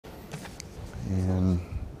And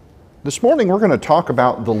this morning we're going to talk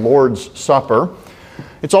about the Lord's Supper.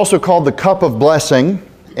 It's also called the cup of blessing,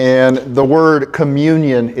 and the word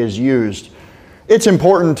communion is used. It's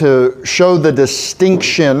important to show the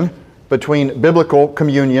distinction between biblical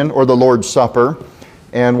communion or the Lord's Supper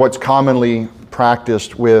and what's commonly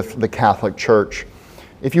practiced with the Catholic Church.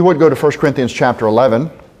 If you would go to 1 Corinthians chapter 11.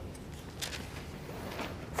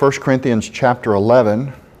 1 Corinthians chapter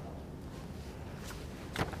 11.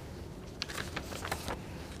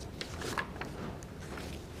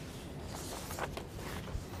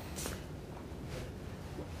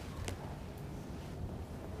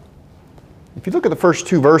 If you look at the first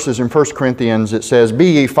two verses in 1 Corinthians, it says, "Be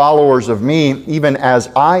ye followers of me, even as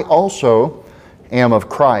I also am of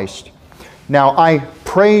Christ. Now I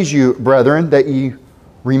praise you, brethren, that ye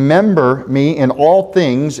remember me in all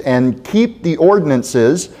things, and keep the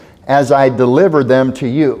ordinances as I delivered them to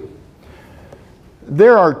you."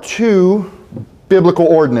 There are two biblical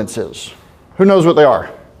ordinances. Who knows what they are?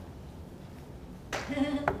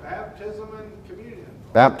 Baptism and communion.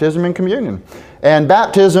 Baptism and communion. And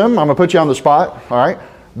baptism, I'm going to put you on the spot, all right?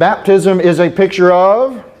 Baptism is a picture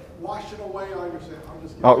of? Washing away all your sin. I'm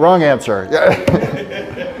just kidding. Oh, wrong answer. Death,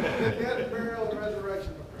 burial, and resurrection of Christ.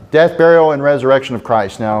 Death, burial, and resurrection of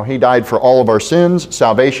Christ. Now, He died for all of our sins.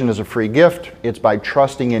 Salvation is a free gift. It's by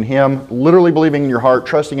trusting in Him, literally believing in your heart,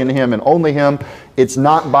 trusting in Him and only Him. It's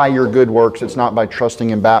not by your good works. It's not by trusting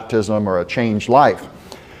in baptism or a changed life.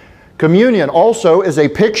 Communion also is a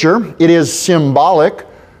picture. It is symbolic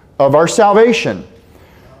of our salvation.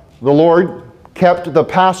 The Lord kept the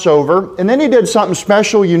Passover, and then He did something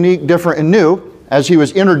special, unique, different, and new as He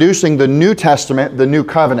was introducing the New Testament, the New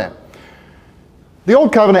Covenant. The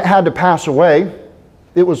Old Covenant had to pass away.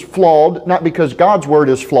 It was flawed, not because God's Word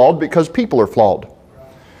is flawed, because people are flawed.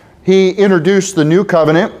 He introduced the New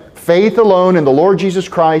Covenant, faith alone in the Lord Jesus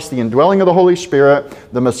Christ, the indwelling of the Holy Spirit.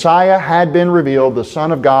 The Messiah had been revealed, the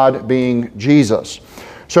Son of God being Jesus.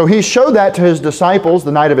 So He showed that to His disciples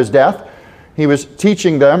the night of His death. He was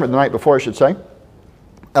teaching them, or the night before I should say,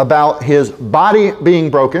 about His body being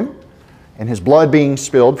broken and His blood being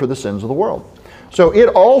spilled for the sins of the world. So it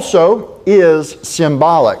also is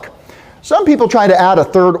symbolic. Some people try to add a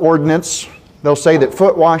third ordinance. They'll say that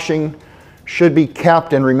foot washing should be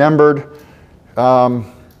kept and remembered. I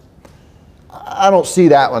don't see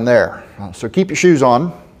that one there. So keep your shoes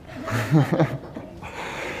on.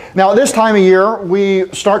 Now, at this time of year, we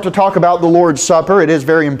start to talk about the Lord's Supper. It is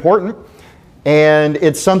very important, and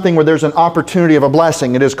it's something where there's an opportunity of a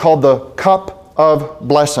blessing. It is called the cup of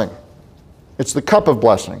blessing. It's the cup of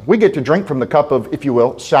blessing. We get to drink from the cup of, if you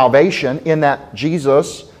will, salvation, in that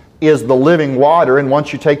Jesus is the living water, and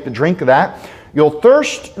once you take the drink of that, you'll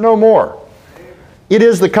thirst no more. It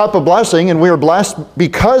is the cup of blessing, and we are blessed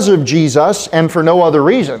because of Jesus and for no other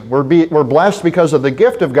reason. We're blessed because of the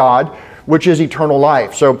gift of God, which is eternal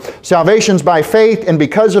life. So salvation's by faith, and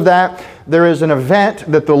because of that, there is an event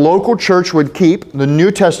that the local church would keep, the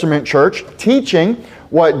New Testament church, teaching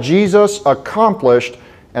what Jesus accomplished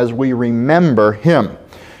as we remember Him.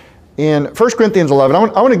 In 1 Corinthians 11,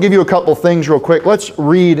 I want to give you a couple things real quick. Let's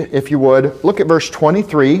read, if you would. Look at verse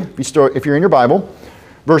 23, if you're in your Bible.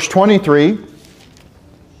 Verse 23,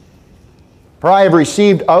 "For I have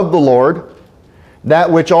received of the Lord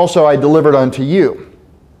that which also I delivered unto you."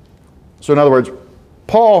 So in other words,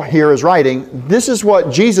 Paul here is writing, this is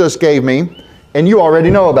what Jesus gave me, and you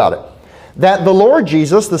already know about it. "That the Lord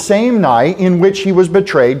Jesus, the same night in which He was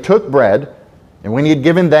betrayed, took bread, and when He had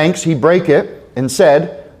given thanks, He brake it, and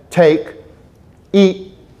said, Take,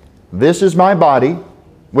 eat, this is my body,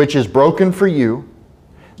 which is broken for you.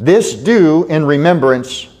 This do in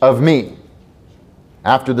remembrance of me.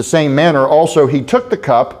 After the same manner also He took the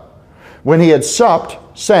cup, when He had supped,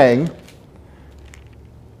 saying,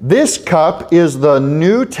 This cup is the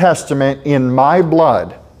New Testament in my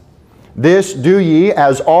blood. This do ye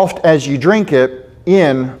as oft as ye drink it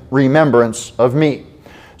in remembrance of me."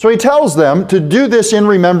 So He tells them to do this in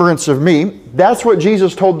remembrance of me. That's what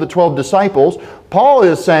Jesus told the 12 disciples. Paul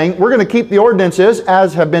is saying we're going to keep the ordinances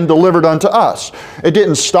as have been delivered unto us. It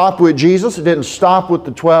didn't stop with Jesus. It didn't stop with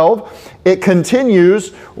the 12. It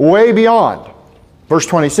continues way beyond. Verse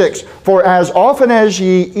 26, "For as often as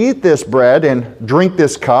ye eat this bread and drink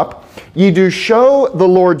this cup, ye do show the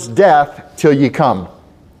Lord's death till ye come."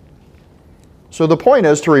 So the point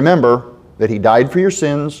is to remember that He died for your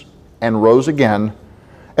sins and rose again.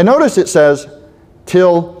 And notice it says,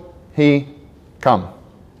 till He come.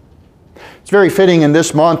 It's very fitting in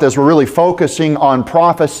this month as we're really focusing on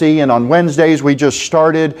prophecy, and on Wednesdays we just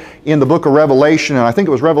started in the book of Revelation, and I think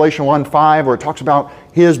it was Revelation 1:5 where it talks about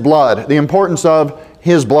His blood, the importance of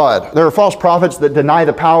His blood. There are false prophets that deny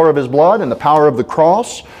the power of His blood and the power of the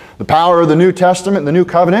cross, the power of the New Testament, the New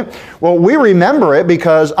Covenant. Well, we remember it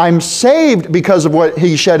because I'm saved because of what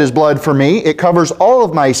He shed His blood for me. It covers all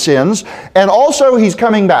of my sins, and also He's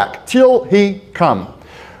coming back till He come.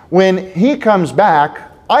 When He comes back,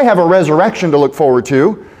 I have a resurrection to look forward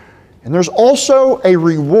to, and there's also a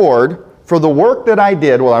reward for the work that I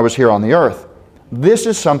did while I was here on the earth. This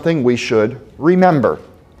is something we should remember.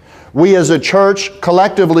 We as a church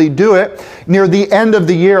collectively do it near the end of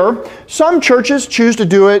the year. Some churches choose to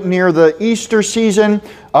do it near the Easter season.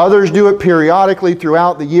 Others do it periodically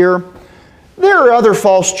throughout the year. There are other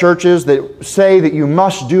false churches that say that you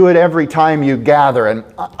must do it every time you gather, and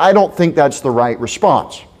I don't think that's the right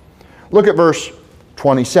response. Look at verse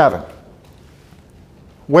 27.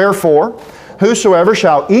 Wherefore, whosoever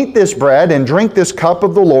shall eat this bread and drink this cup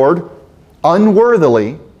of the Lord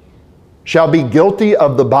unworthily shall be guilty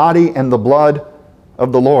of the body and the blood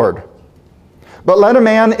of the Lord. But let a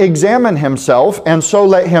man examine himself, and so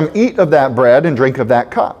let him eat of that bread and drink of that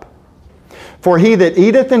cup. For he that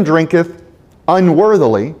eateth and drinketh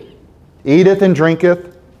unworthily eateth and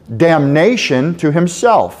drinketh damnation to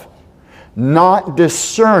himself, not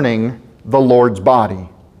discerning the Lord's body.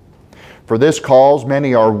 For this cause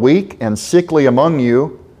many are weak and sickly among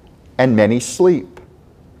you, and many sleep.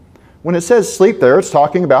 When it says sleep there, it's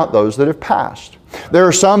talking about those that have passed. There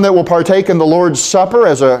are some that will partake in the Lord's Supper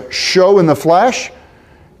as a show in the flesh,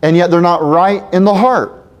 and yet they're not right in the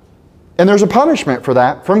heart. And there's a punishment for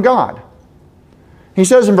that from God. He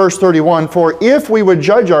says in verse 31, for if we would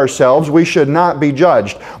judge ourselves, we should not be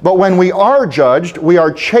judged. But when we are judged, we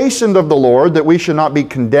are chastened of the Lord, that we should not be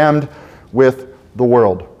condemned with the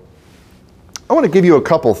world. I want to give you a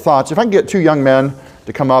couple thoughts. If I can get two young men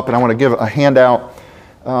to come up, and I want to give a handout.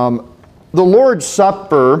 The Lord's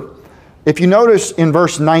Supper, if you notice in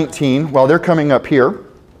verse 19, while they're coming up here,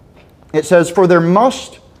 it says, for there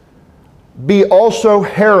must be also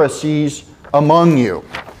heresies among you.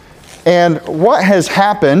 And what has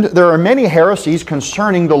happened, there are many heresies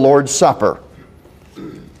concerning the Lord's Supper.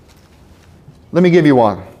 Let me give you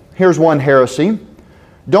one. Here's one heresy.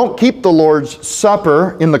 Don't keep the Lord's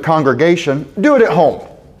Supper in the congregation. Do it at home.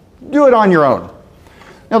 Do it on your own.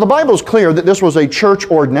 Now, the Bible is clear that this was a church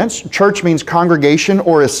ordinance. Church means congregation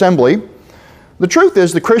or assembly. The truth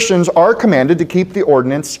is the Christians are commanded to keep the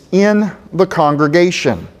ordinance in the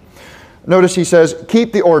congregation. Notice he says,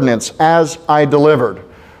 keep the ordinance as I delivered.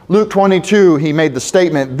 Luke 22, he made the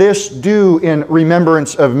statement, this do in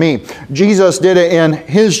remembrance of me. Jesus did it in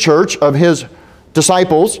His church of His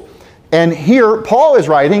disciples. And here Paul is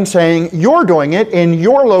writing saying, you're doing it in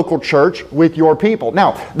your local church with your people.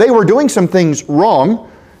 Now, they were doing some things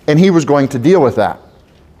wrong, and he was going to deal with that.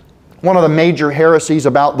 One of the major heresies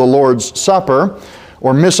about the Lord's Supper,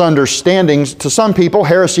 or misunderstandings to some people,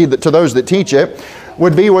 heresy to those that teach it,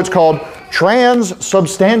 would be what's called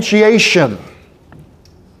transubstantiation.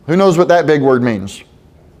 Who knows what that big word means?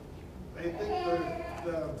 They think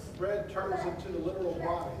the bread turns into the literal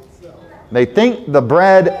body itself. They think the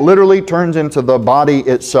bread literally turns into the body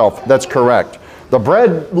itself. That's correct. The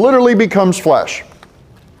bread literally becomes flesh.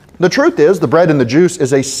 The truth is, the bread and the juice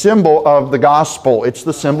is a symbol of the gospel. It's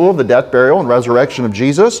the symbol of the death, burial, and resurrection of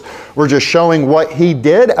Jesus. We're just showing what He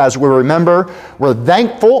did as we remember. We're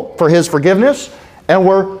thankful for His forgiveness, and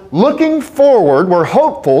we're looking forward, we're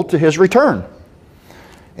hopeful to His return.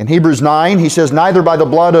 In Hebrews 9, he says, neither by the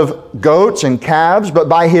blood of goats and calves, but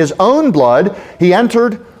by His own blood, He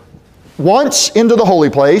entered once into the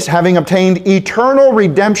holy place, having obtained eternal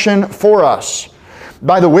redemption for us,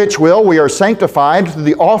 by the which will we are sanctified through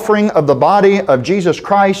the offering of the body of Jesus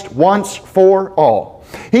Christ once for all.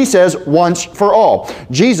 He says once for all.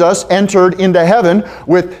 Jesus entered into heaven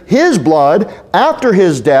with His blood after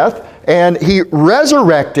His death, and He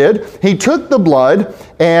resurrected. He took the blood,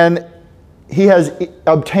 and He has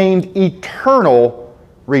obtained eternal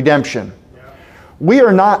redemption. We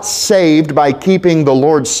are not saved by keeping the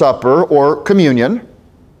Lord's Supper or communion.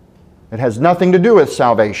 It has nothing to do with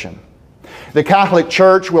salvation. The Catholic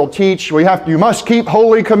Church will teach you must keep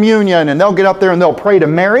Holy Communion, and they'll get up there and they'll pray to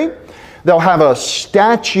Mary. They'll have a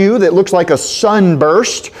statue that looks like a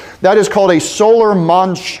sunburst. That is called a solar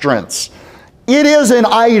monstrance. It is an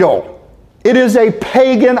idol. It is a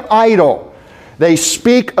pagan idol. They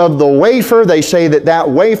speak of the wafer. They say that that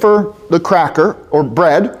wafer, the cracker or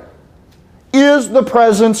bread, is the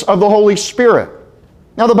presence of the Holy Spirit.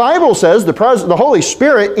 Now the Bible says the Holy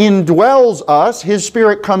Spirit indwells us. His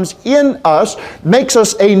Spirit comes in us, makes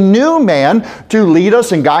us a new man to lead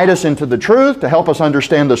us and guide us into the truth, to help us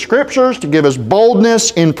understand the Scriptures, to give us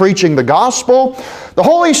boldness in preaching the gospel. The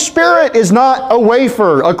Holy Spirit is not a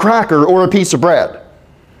wafer, a cracker, or a piece of bread.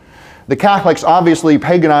 The Catholics obviously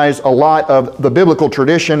paganize a lot of the biblical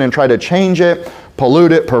tradition and try to change it,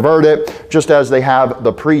 pollute it, pervert it, just as they have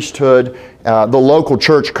the priesthood, the local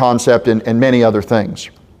church concept, and many other things.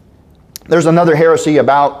 There's another heresy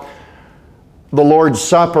about the Lord's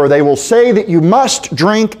Supper. They will say that you must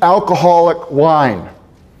drink alcoholic wine.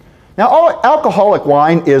 Now, alcoholic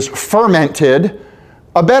wine is fermented.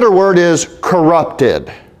 A better word is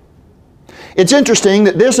corrupted. It's interesting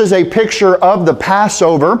that this is a picture of the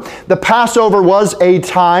Passover. The Passover was a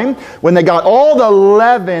time when they got all the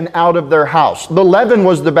leaven out of their house. The leaven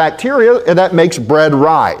was the bacteria that makes bread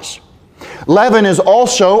rise. Leaven is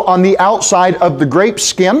also on the outside of the grape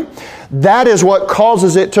skin. That is what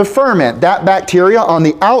causes it to ferment. That bacteria on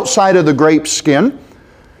the outside of the grape skin,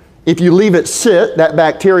 if you leave it sit, that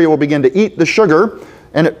bacteria will begin to eat the sugar,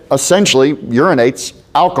 and it essentially urinates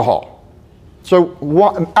alcohol. So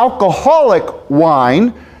alcoholic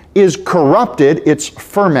wine is corrupted, it's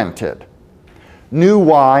fermented. New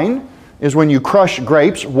wine is when you crush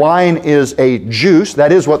grapes. Wine is a juice.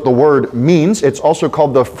 That is what the word means. It's also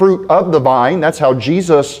called the fruit of the vine. That's how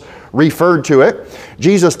Jesus referred to it.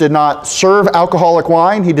 Jesus did not serve alcoholic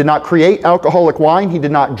wine. He did not create alcoholic wine. He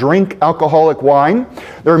did not drink alcoholic wine.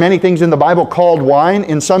 There are many things in the Bible called wine.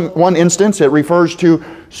 In one instance, it refers to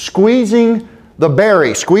squeezing the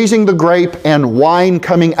berry, squeezing the grape, and wine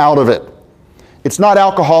coming out of it. It's not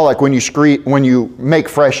alcoholic when you make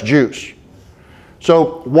fresh juice.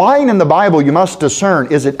 So wine in the Bible, you must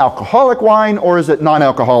discern, is it alcoholic wine or is it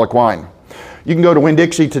non-alcoholic wine? You can go to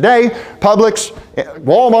Winn-Dixie today, Publix,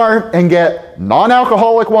 Walmart, and get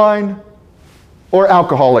non-alcoholic wine or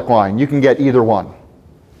alcoholic wine. You can get either one.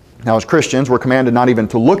 Now, as Christians, we're commanded not even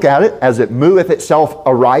to look at it as it moveth itself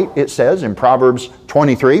aright, it says in Proverbs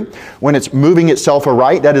 23. When it's moving itself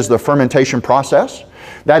aright, that is the fermentation process.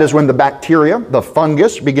 That is when the bacteria, the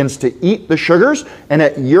fungus, begins to eat the sugars and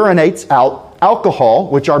it urinates out alcohol,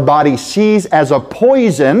 which our body sees as a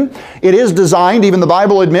poison. It is designed, even the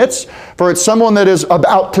Bible admits, for it's someone that is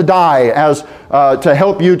about to die, as to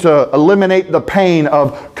help you to eliminate the pain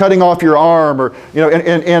of cutting off your arm. Or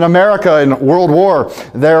in America in World War,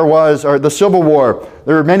 or the Civil War,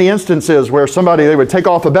 there were many instances where they would take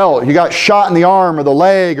off a belt. You got shot in the arm or the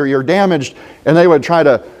leg, or you're damaged, and they would try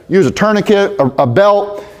to use a tourniquet, a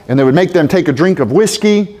belt, and they would make them take a drink of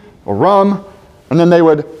whiskey or rum, and then they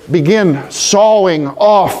would begin sawing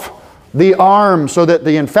off the arm so that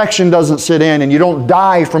the infection doesn't sit in and you don't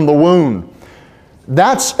die from the wound.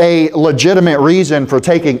 That's a legitimate reason for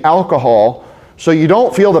taking alcohol, so you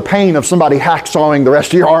don't feel the pain of somebody hacksawing the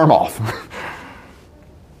rest of your arm off.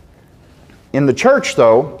 In the church,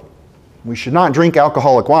 though, we should not drink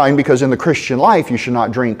alcoholic wine, because in the Christian life you should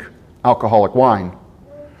not drink alcoholic wine.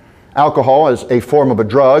 Alcohol is a form of a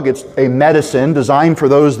drug. It's a medicine designed for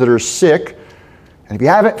those that are sick. And if you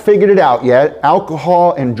haven't figured it out yet,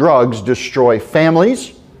 alcohol and drugs destroy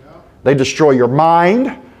families. They destroy your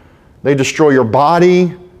mind. They destroy your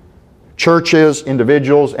body, churches,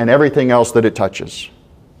 individuals, and everything else that it touches.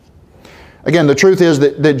 Again, the truth is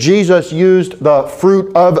that Jesus used the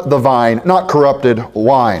fruit of the vine, not corrupted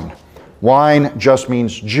wine. Wine just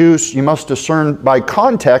means juice. You must discern by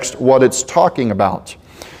context what it's talking about.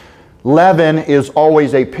 Leaven is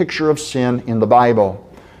always a picture of sin in the Bible.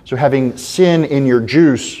 So having sin in your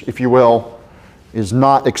juice, if you will, is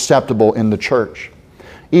not acceptable in the church.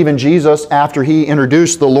 Even Jesus, after he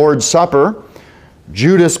introduced the Lord's Supper,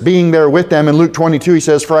 Judas being there with them, in Luke 22, he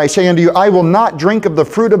says, "For I say unto you, I will not drink of the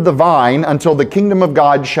fruit of the vine until the kingdom of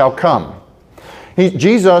God shall come."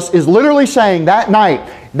 Jesus is literally saying that night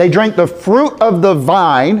they drank the fruit of the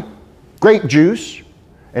vine, grape juice,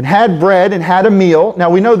 and had bread and had a meal. Now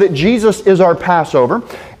we know that Jesus is our Passover.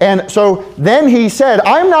 And so then he said,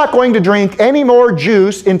 I'm not going to drink any more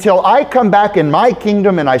juice until I come back in my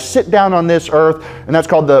kingdom and I sit down on this earth. And that's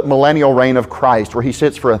called the millennial reign of Christ, where he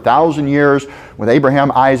sits for 1,000 years with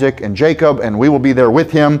Abraham, Isaac, and Jacob, and we will be there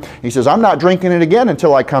with him. He says, I'm not drinking it again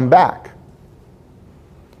until I come back.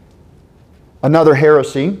 Another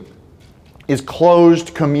heresy is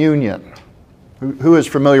closed communion. Who is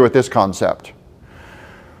familiar with this concept?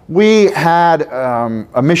 We had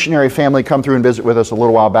a missionary family come through and visit with us a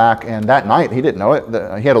little while back, and that night, he didn't know it,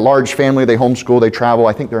 he had a large family, they homeschool, they travel,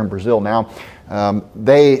 I think they're in Brazil now.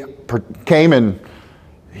 They came and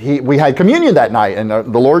we had communion that night, and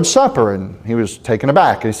the Lord's Supper, and he was taken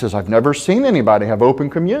aback. He says, I've never seen anybody have open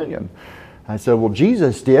communion. I said, well,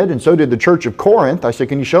 Jesus did, and so did the church of Corinth. I said,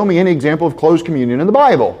 can you show me any example of closed communion in the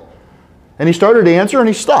Bible? And he started to answer, and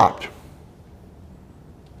he stopped.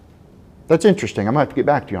 That's interesting. I might have to get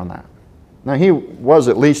back to you on that. Now, he was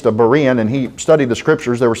at least a Berean, and he studied the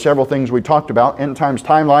Scriptures. There were several things we talked about, end times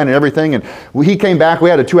timeline and everything. And he came back. We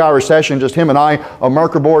had a 2-hour session, just him and I, a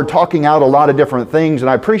marker board, talking out a lot of different things. And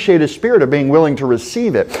I appreciate his spirit of being willing to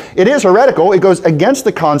receive it. It is heretical. It goes against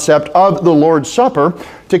the concept of the Lord's Supper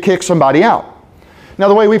to kick somebody out. Now,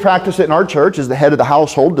 the way we practice it in our church is the head of the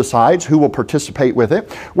household decides who will participate with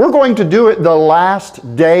it. We're going to do it the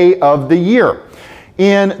last day of the year.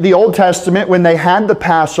 In the Old Testament, when they had the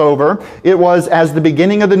Passover, it was as the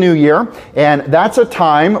beginning of the new year, and that's a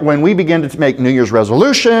time when we begin to make New Year's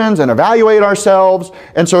resolutions and evaluate ourselves.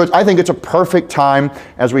 And so I think it's a perfect time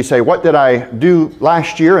as we say, what did I do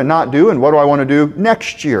last year and not do, and what do I want to do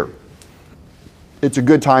next year? It's a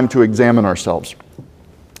good time to examine ourselves.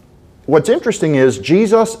 What's interesting is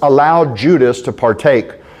Jesus allowed Judas to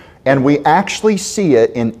partake, and we actually see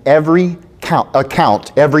it in every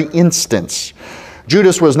account, every instance.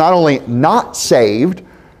 Judas was not only not saved,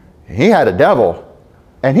 he had a devil,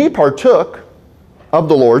 and he partook of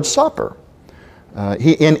the Lord's Supper.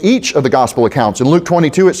 In each of the gospel accounts, in Luke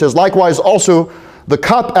 22 it says, likewise also the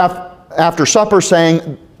cup after supper,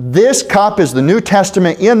 saying, this cup is the New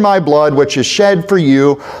Testament in my blood, which is shed for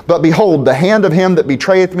you. But behold, the hand of him that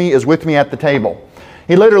betrayeth me is with me at the table.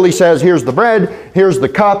 He literally says, here's the bread, here's the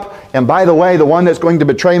cup, and by the way, the one that's going to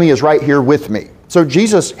betray me is right here with me. So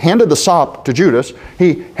Jesus handed the sop to Judas.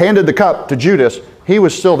 He handed the cup to Judas. He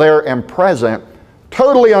was still there and present,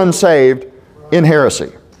 totally unsaved in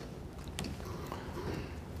heresy.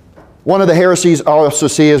 One of the heresies I also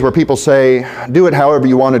see is where people say, do it however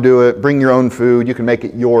you want to do it, bring your own food, you can make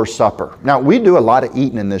it your supper. Now, we do a lot of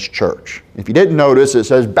eating in this church. If you didn't notice, it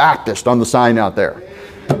says Baptist on the sign out there.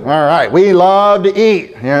 All right, we love to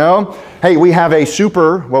eat, you know. Hey, we have a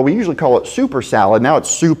we usually call it super salad. Now it's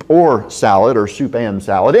soup or salad, or soup and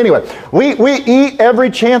salad. Anyway, we eat every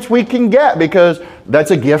chance we can get because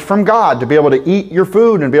that's a gift from God to be able to eat your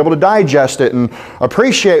food and be able to digest it and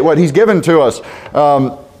appreciate what He's given to us.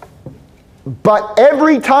 But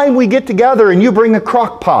every time we get together and you bring a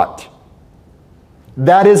crock pot,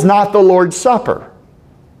 that is not the Lord's Supper.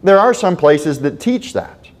 There are some places that teach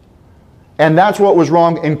that. And that's what was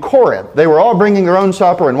wrong in Corinth. They were all bringing their own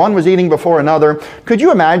supper, and one was eating before another. Could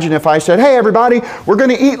you imagine if I said, hey, everybody, we're going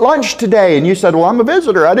to eat lunch today. And you said, well, I'm a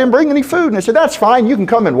visitor. I didn't bring any food. And I said, that's fine. You can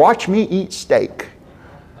come and watch me eat steak.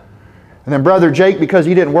 And then Brother Jake, because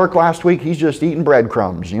he didn't work last week, he's just eating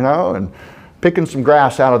breadcrumbs, you know, and picking some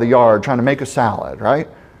grass out of the yard, trying to make a salad, right?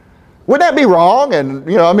 Wouldn't that be wrong? And,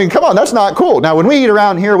 you know, I mean, come on, that's not cool. Now, when we eat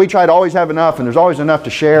around here, we try to always have enough, and there's always enough to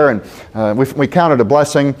share, and we count it a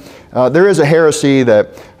blessing. There is a heresy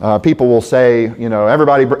that people will say, you know,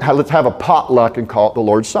 everybody, let's have a potluck and call it the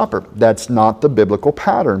Lord's Supper. That's not the biblical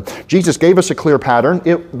pattern. Jesus gave us a clear pattern.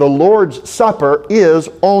 The Lord's Supper is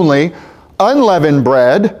only unleavened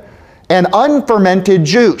bread and unfermented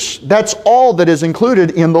juice. That's all that is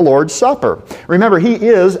included in the Lord's Supper. Remember, He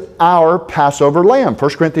is our Passover lamb.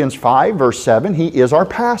 1 Corinthians 5, verse 7, He is our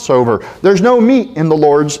Passover. There's no meat in the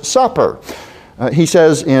Lord's Supper. He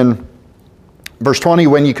says in verse 20,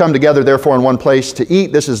 when you come together therefore in one place to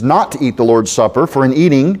eat, this is not to eat the Lord's Supper, for in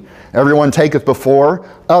eating everyone taketh before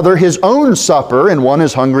other his own supper, and one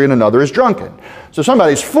is hungry and another is drunken. So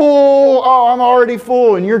somebody's full, oh, I'm already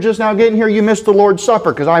full, and you're just now getting here, you missed the Lord's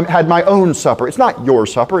Supper because I had my own supper. It's not your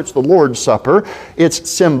supper, it's the Lord's Supper. It's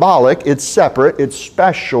symbolic, it's separate, it's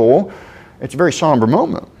special. It's a very somber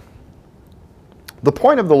moment. The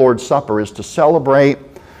point of the Lord's Supper is to celebrate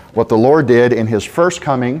what the Lord did in His first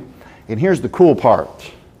coming. And here's the cool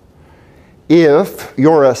part. If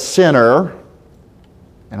you're a sinner,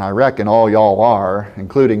 and I reckon all y'all are,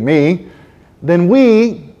 including me, then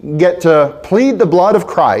we get to plead the blood of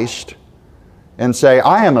Christ and say,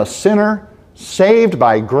 I am a sinner saved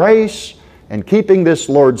by grace, and keeping this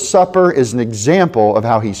Lord's Supper is an example of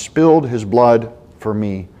how He spilled His blood for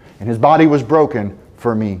me, and His body was broken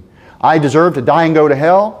for me. I deserve to die and go to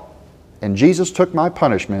hell, and Jesus took my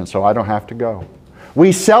punishment so I don't have to go.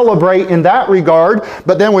 We celebrate in that regard,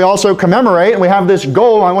 but then we also commemorate, and we have this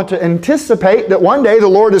goal. I want to anticipate that one day the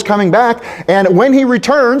Lord is coming back, and when He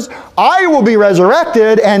returns, I will be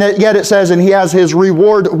resurrected, and yet it says, and He has His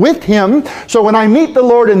reward with Him. So when I meet the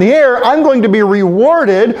Lord in the air, I'm going to be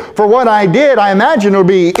rewarded for what I did. I imagine it'll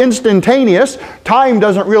be instantaneous. Time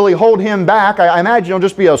doesn't really hold Him back. I imagine it'll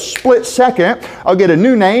just be a split second. I'll get a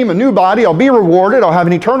new name, a new body. I'll be rewarded. I'll have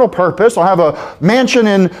an eternal purpose. I'll have a mansion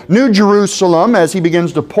in New Jerusalem as He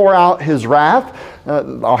begins to pour out His wrath,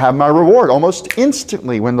 I'll have my reward almost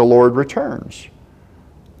instantly when the Lord returns.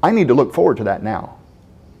 I need to look forward to that now.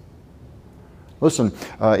 Listen,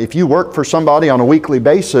 if you work for somebody on a weekly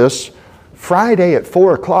basis, Friday at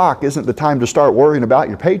 4 o'clock isn't the time to start worrying about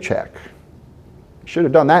your paycheck. You should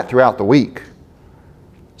have done that throughout the week.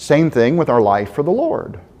 Same thing with our life for the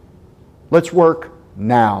Lord. Let's work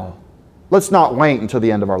now. Let's not wait until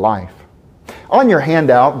the end of our life. On your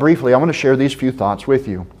handout, briefly, I want to share these few thoughts with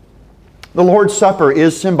you. The Lord's Supper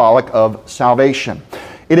is symbolic of salvation.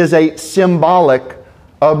 It is a symbolic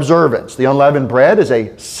observance. The unleavened bread is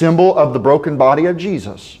a symbol of the broken body of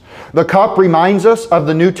Jesus. The cup reminds us of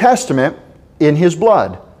the New Testament in His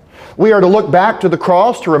blood. We are to look back to the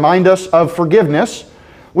cross to remind us of forgiveness.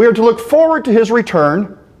 We are to look forward to His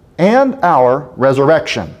return and our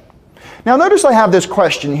resurrection. Now notice I have this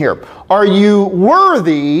question here. Are you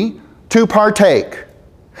worthy to partake?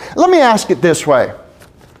 Let me ask it this way.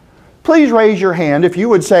 Please raise your hand if you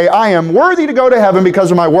would say, I am worthy to go to heaven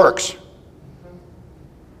because of my works.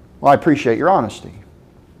 Well, I appreciate your honesty.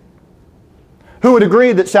 Who would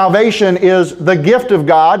agree that salvation is the gift of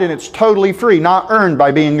God and it's totally free, not earned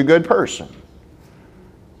by being a good person?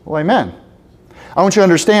 Well, amen. I want you to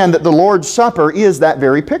understand that the Lord's Supper is that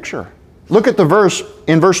very picture. Look at the verse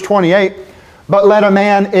in verse 28. But let a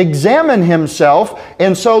man examine himself,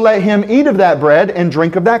 and so let him eat of that bread and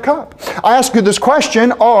drink of that cup. I ask you this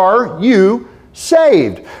question, are you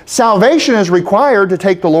saved? Salvation is required to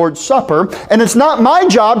take the Lord's Supper, and it's not my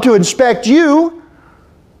job to inspect you.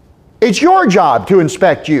 It's your job to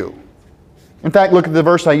inspect you. In fact, look at the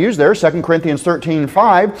verse I used there, 2 Corinthians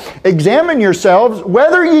 13:5. Examine yourselves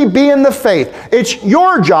whether ye be in the faith. It's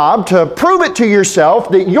your job to prove it to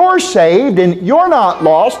yourself that you're saved and you're not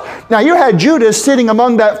lost. Now, you had Judas sitting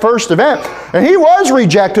among that first event, and he was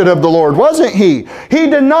rejected of the Lord, wasn't he? He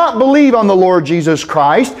did not believe on the Lord Jesus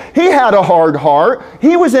Christ. He had a hard heart.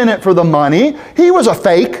 He was in it for the money. He was a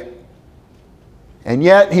fake. And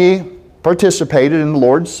yet he participated in the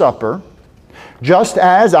Lord's Supper. Just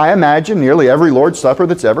as I imagine nearly every Lord's Supper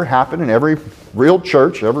that's ever happened in every real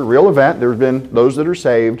church, every real event, there's been those that are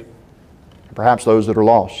saved, perhaps those that are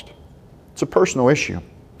lost. It's a personal issue.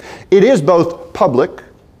 It is both public,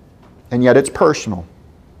 and yet it's personal.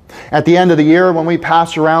 At the end of the year, when we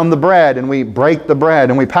pass around the bread, and we break the bread,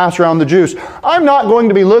 and we pass around the juice, I'm not going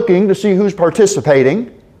to be looking to see who's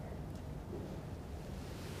participating.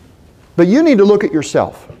 But you need to look at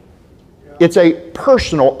yourself. It's a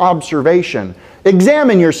personal observation.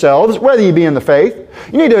 Examine yourselves, whether you be in the faith.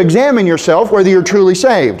 You need to examine yourself whether you're truly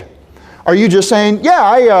saved. Are you just saying,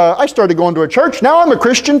 yeah, I started going to a church, now I'm a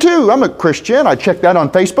Christian too. I'm a Christian, I checked that on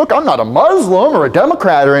Facebook. I'm not a Muslim or a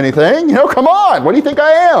Democrat or anything. You know, come on, what do you think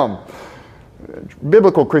I am?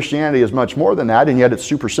 Biblical Christianity is much more than that, and yet it's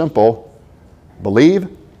super simple. Believe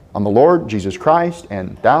on the Lord Jesus Christ,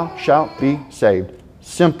 and thou shalt be saved.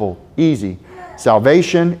 Simple, easy.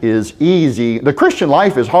 Salvation is easy. The Christian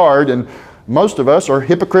life is hard, and most of us are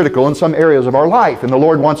hypocritical in some areas of our life. And the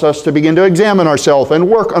Lord wants us to begin to examine ourselves and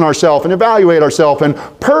work on ourselves and evaluate ourselves and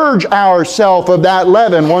purge ourselves of that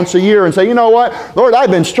leaven once a year and say, you know what, Lord, I've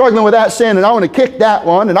been struggling with that sin and I want to kick that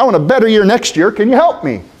one and I want a better year next year. Can you help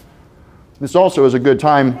me? This also is a good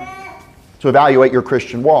time to evaluate your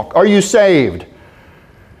Christian walk. Are you saved?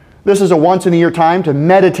 This is a once in a year time to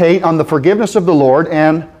meditate on the forgiveness of the Lord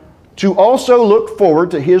and to also look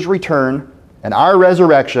forward to His return and our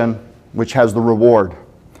resurrection, which has the reward.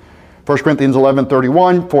 1 Corinthians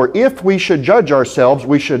 11:31, for if we should judge ourselves,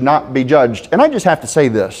 we should not be judged. And I just have to say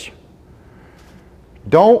this.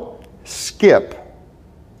 Don't skip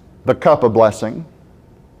the cup of blessing.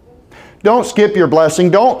 Don't skip your blessing.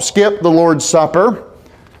 Don't skip the Lord's Supper.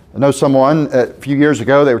 I know someone a few years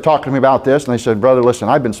ago, they were talking to me about this, and they said, brother, listen,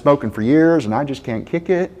 I've been smoking for years, and I just can't kick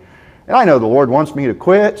it. And I know the Lord wants me to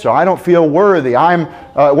quit, so I don't feel worthy.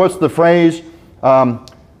 What's the phrase?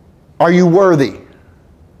 Are you worthy?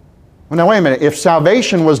 Well, now wait a minute. If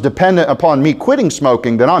salvation was dependent upon me quitting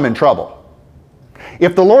smoking, then I'm in trouble.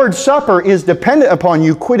 If the Lord's Supper is dependent upon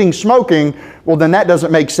you quitting smoking, well, then that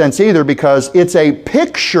doesn't make sense either, because it's a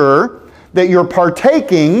picture that you're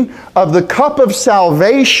partaking of the cup of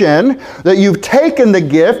salvation, that you've taken the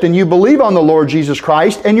gift and you believe on the Lord Jesus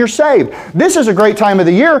Christ and you're saved. This is a great time of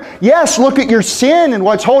the year. Yes, look at your sin and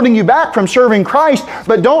what's holding you back from serving Christ,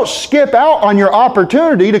 but don't skip out on your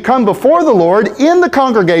opportunity to come before the Lord in the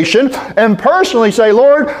congregation and personally say,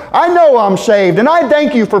 Lord, I know I'm saved and I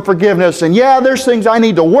thank you for forgiveness, and yeah, there's things I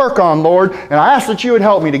need to work on, Lord, and I ask that you would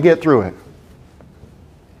help me to get through it.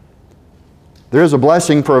 There is a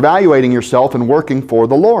blessing for evaluating yourself and working for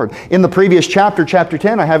the Lord. In the previous chapter, chapter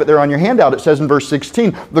 10, I have it there on your handout, it says in verse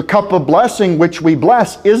 16, the cup of blessing which we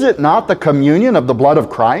bless, is it not the communion of the blood of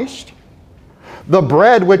Christ? The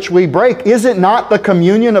bread which we break, is it not the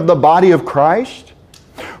communion of the body of Christ?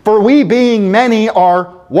 For we being many are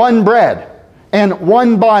one bread and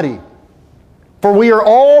one body. For we are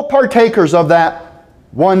all partakers of that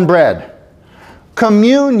one bread.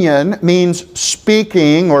 Communion means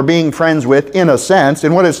speaking or being friends with in a sense.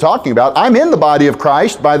 And what it's talking about, I'm in the body of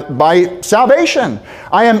Christ by salvation.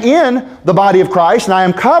 I am in the body of Christ and I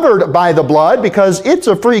am covered by the blood because it's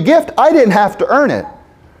a free gift. I didn't have to earn it.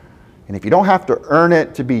 And if you don't have to earn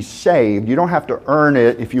it to be saved, you don't have to earn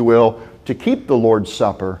it, if you will, to keep the Lord's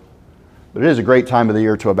Supper. But it is a great time of the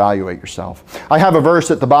year to evaluate yourself. I have a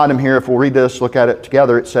verse at the bottom here. If we'll read this, look at it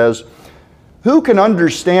together. It says, who can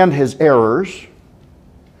understand his errors?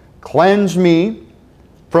 Cleanse me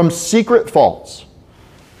from secret faults.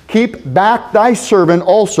 Keep back thy servant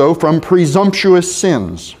also from presumptuous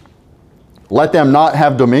sins. Let them not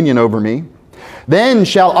have dominion over me. Then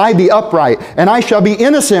shall I be upright, and I shall be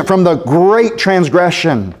innocent from the great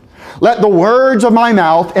transgression. Let the words of my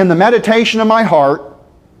mouth and the meditation of my heart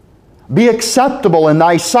be acceptable in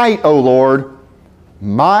thy sight, O Lord,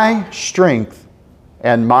 my strength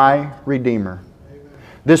and my Redeemer. Amen.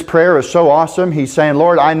 This prayer is so awesome. He's saying,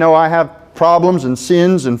 Lord, I know I have problems and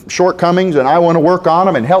sins and shortcomings, and I want to work on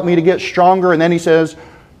them and help me to get stronger. And then he says,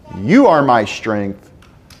 you are my strength.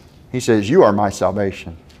 He says, you are my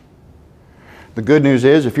salvation. The good news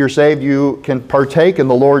is, if you're saved, you can partake in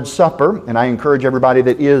the Lord's Supper, and I encourage everybody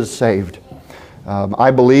that is saved. I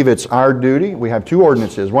believe it's our duty. We have two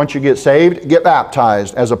ordinances. Once you get saved, get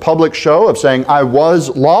baptized as a public show of saying, I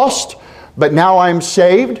was lost, but now I'm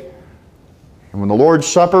saved. And when the Lord's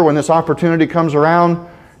Supper, when this opportunity comes around,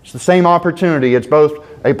 it's the same opportunity. It's both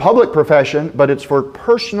a public profession, but it's for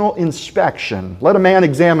personal inspection. Let a man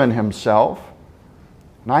examine himself.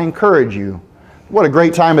 And I encourage you, what a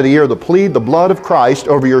great time of the year to plead the blood of Christ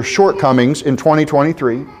over your shortcomings in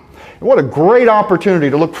 2023. And what a great opportunity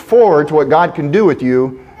to look forward to what God can do with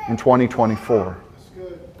you in 2024.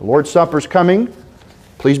 The Lord's Supper is coming.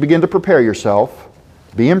 Please begin to prepare yourself.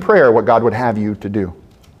 Be in prayer what God would have you to do.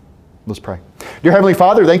 Let's pray. Dear Heavenly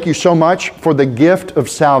Father, thank you so much for the gift of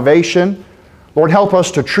salvation. Lord, help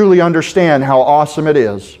us to truly understand how awesome it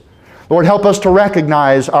is. Lord, help us to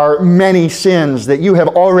recognize our many sins that you have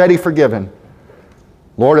already forgiven.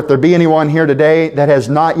 Lord, if there be anyone here today that has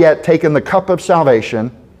not yet taken the cup of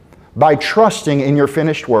salvation by trusting in your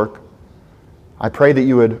finished work, I pray that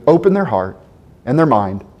you would open their heart and their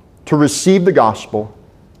mind to receive the gospel.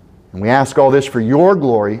 And we ask all this for your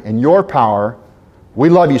glory and your power. We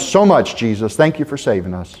love you so much, Jesus. Thank you for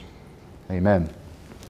saving us. Amen.